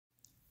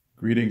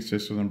Greetings,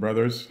 sisters and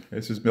brothers.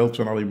 This is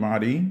Milton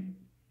Allimadi,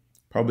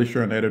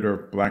 publisher and editor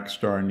of Black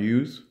Star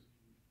News.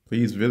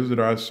 Please visit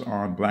us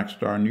on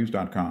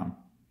blackstarnews.com.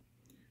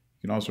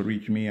 You can also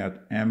reach me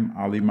at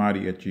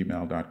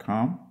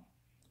mallimadi@gmail.com.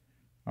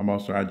 I'm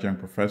also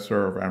adjunct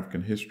professor of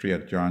African history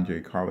at John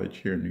Jay College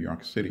here in New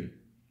York City.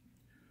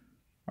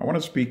 I want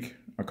to speak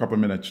a couple of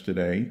minutes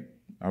today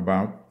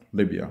about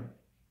Libya.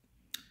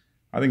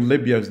 I think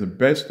Libya is the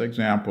best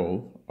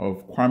example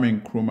of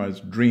Kwame Nkrumah's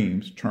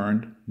dreams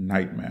turned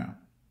nightmare.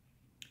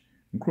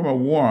 Nkrumah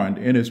warned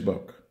in his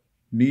book,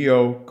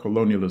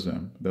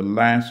 Neo-Colonialism, the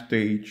Last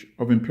Stage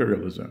of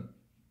Imperialism,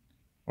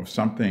 of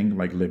something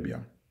like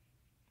Libya.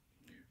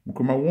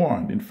 Nkrumah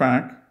warned, in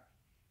fact,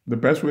 the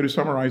best way to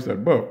summarize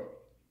that book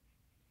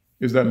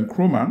is that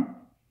Nkrumah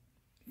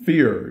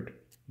feared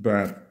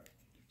that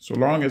so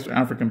long as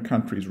African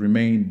countries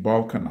remain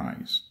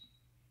balkanized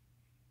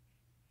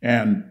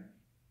and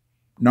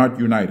not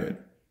united,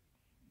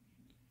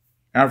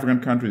 African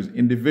countries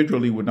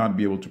individually would not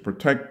be able to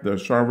protect their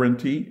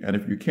sovereignty, and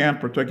if you can't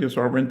protect your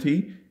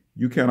sovereignty,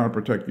 you cannot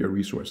protect your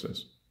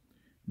resources.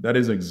 That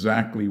is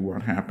exactly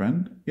what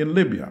happened in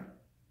Libya.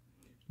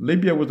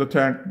 Libya was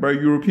attacked by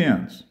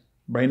Europeans,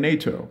 by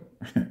NATO.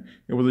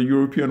 It was a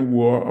European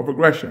war of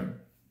aggression.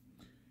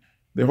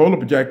 The whole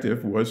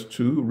objective was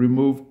to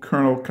remove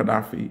Colonel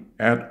Gaddafi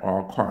at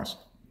all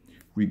costs,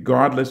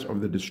 regardless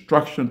of the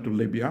destruction to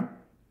Libya,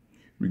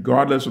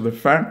 regardless of the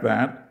fact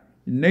that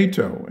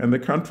NATO and the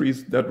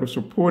countries that were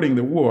supporting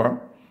the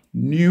war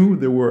knew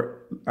they were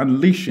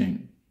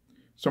unleashing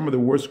some of the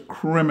worst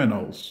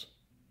criminals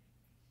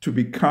to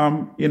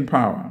become in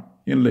power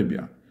in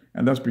Libya.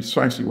 And that's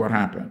precisely what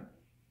happened.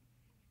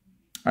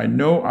 I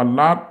know a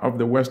lot of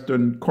the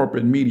Western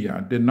corporate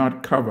media did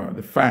not cover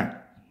the fact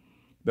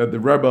that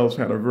the rebels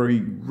had a very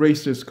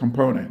racist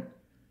component.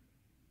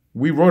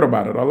 We wrote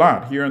about it a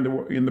lot here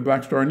in the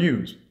Black Star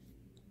News,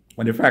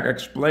 and in fact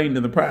explained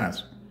in the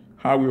past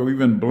how we were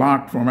even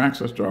blocked from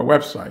access to our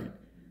website.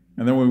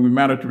 And then when we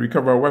managed to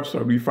recover our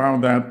website, we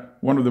found that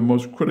one of the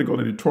most critical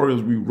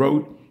editorials we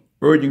wrote,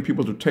 urging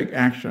people to take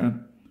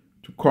action,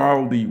 to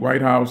call the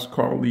White House,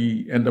 call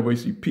the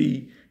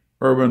NAACP,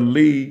 Urban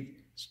League,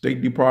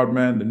 State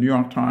Department, the New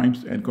York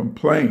Times, and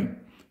complain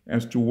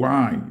as to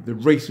why the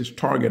racist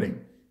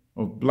targeting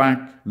of Black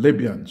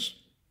Libyans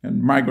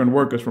and migrant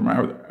workers from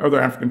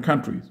other African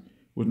countries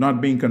was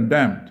not being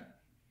condemned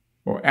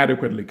or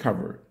adequately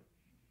covered.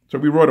 So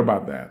we wrote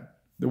about that.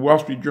 The Wall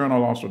Street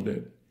Journal also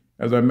did,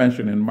 as I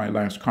mentioned in my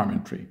last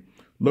commentary.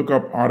 Look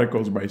up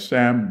articles by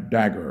Sam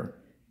Dagher,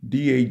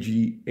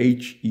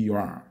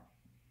 Dagher.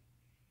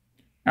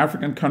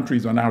 African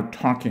countries are now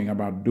talking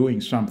about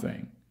doing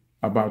something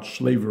about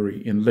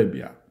slavery in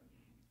Libya.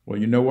 Well,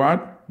 you know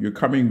what? You're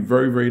coming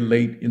very, very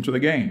late into the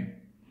game.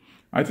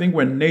 I think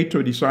when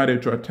NATO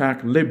decided to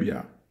attack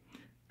Libya,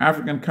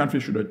 African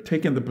countries should have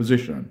taken the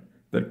position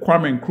that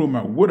Kwame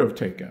Nkrumah would have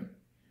taken,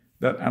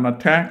 that an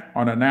attack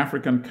on an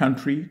African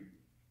country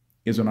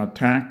is an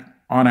attack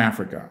on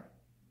Africa.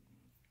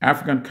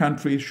 African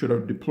countries should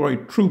have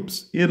deployed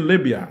troops in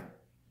Libya.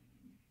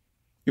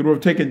 It would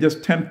have taken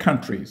just 10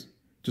 countries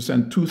to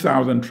send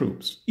 2,000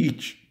 troops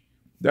each.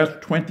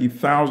 That's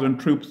 20,000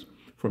 troops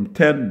from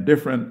 10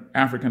 different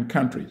African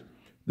countries.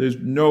 There's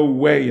no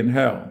way in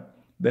hell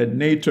that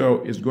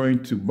NATO is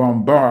going to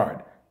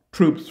bombard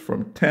troops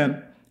from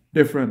 10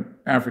 different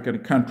African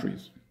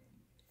countries.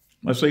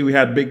 Let's say we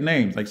had big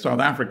names like South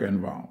Africa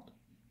involved.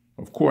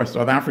 Of course,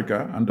 South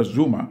Africa under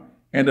Zuma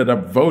ended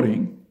up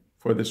voting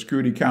for the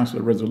Security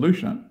Council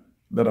resolution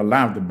that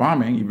allowed the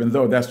bombing, even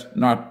though that's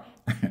not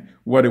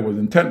what it was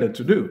intended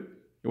to do.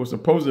 It was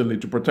supposedly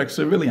to protect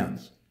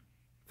civilians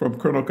from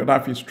Colonel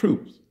Gaddafi's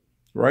troops,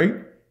 right?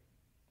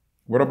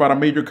 What about a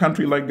major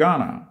country like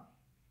Ghana?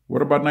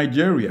 What about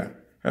Nigeria?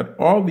 Had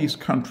all these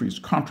countries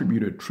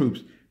contributed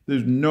troops,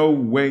 there's no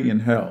way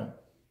in hell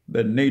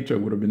that NATO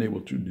would have been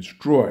able to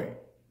destroy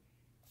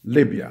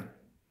Libya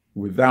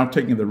without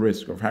taking the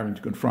risk of having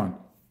to confront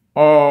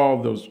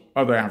all those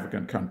other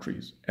African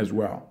countries as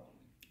well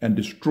and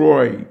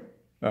destroy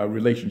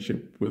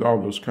relationship with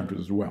all those countries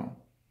as well.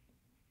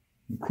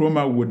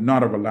 Nkrumah would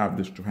not have allowed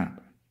this to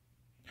happen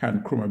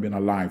had Nkrumah been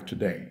alive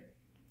today.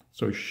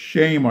 So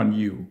shame on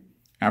you,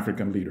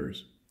 African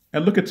leaders.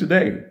 And look at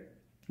today.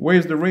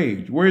 Where's the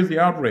rage? Where's the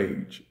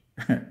outrage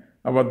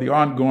about the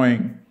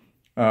ongoing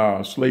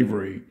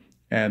slavery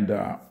and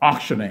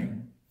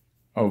auctioning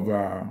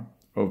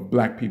of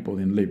Black people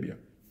in Libya?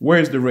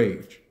 Where's the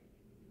rage?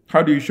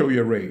 How do you show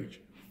your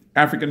rage?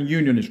 African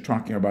Union is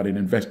talking about an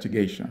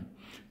investigation.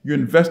 You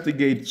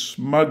investigate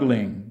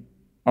smuggling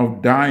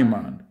of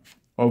diamond,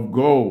 of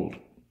gold.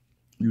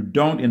 You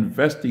don't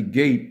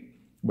investigate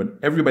when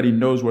everybody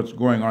knows what's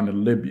going on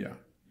in Libya.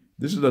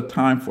 This is a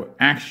time for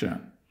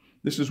action.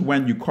 This is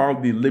when you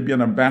call the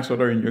Libyan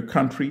ambassador in your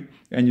country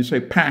and you say,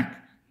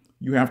 pack,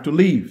 you have to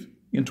leave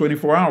in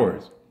 24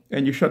 hours.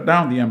 And you shut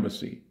down the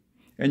embassy.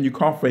 And you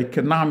call for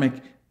economic,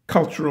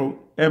 cultural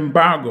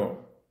embargo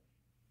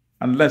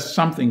unless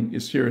something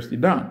is seriously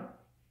done.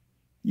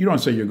 You don't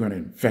say you're going to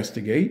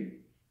investigate.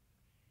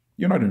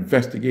 You're not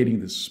investigating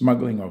the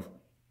smuggling of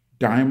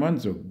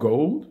diamonds or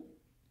gold.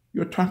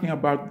 You're talking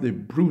about the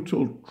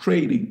brutal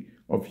trading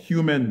of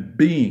human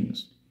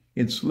beings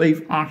in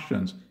slave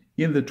auctions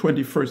in the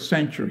 21st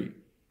century.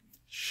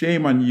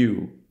 Shame on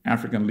you,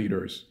 African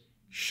leaders.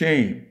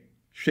 Shame.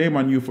 Shame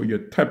on you for your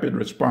tepid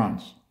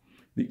response.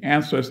 The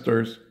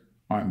ancestors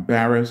are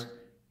embarrassed.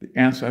 The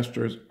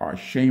ancestors are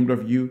ashamed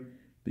of you.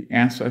 The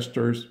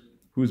ancestors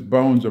whose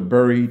bones are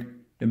buried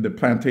in the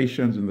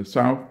plantations in the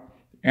South.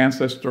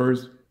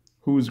 Ancestors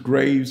whose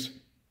graves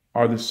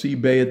are the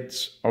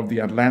seabeds of the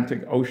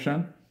Atlantic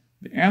Ocean.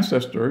 The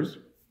ancestors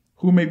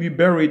who may be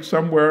buried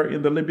somewhere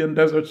in the Libyan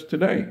deserts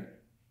today.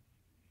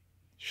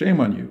 Shame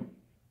on you.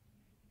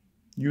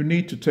 You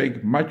need to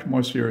take much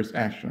more serious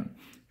action.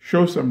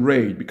 Show some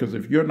rage, because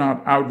if you're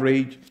not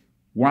outraged,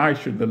 why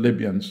should the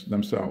Libyans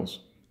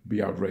themselves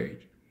be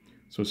outraged?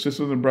 So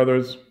sisters and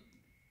brothers,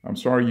 I'm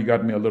sorry you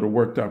got me a little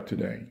worked up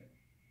today.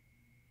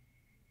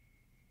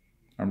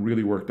 I'm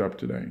really worked up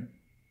today.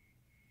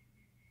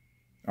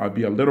 I'll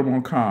be a little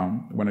more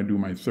calm when I do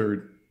my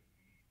third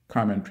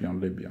commentary on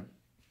Libya.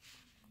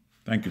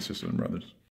 Thank you, sisters and brothers.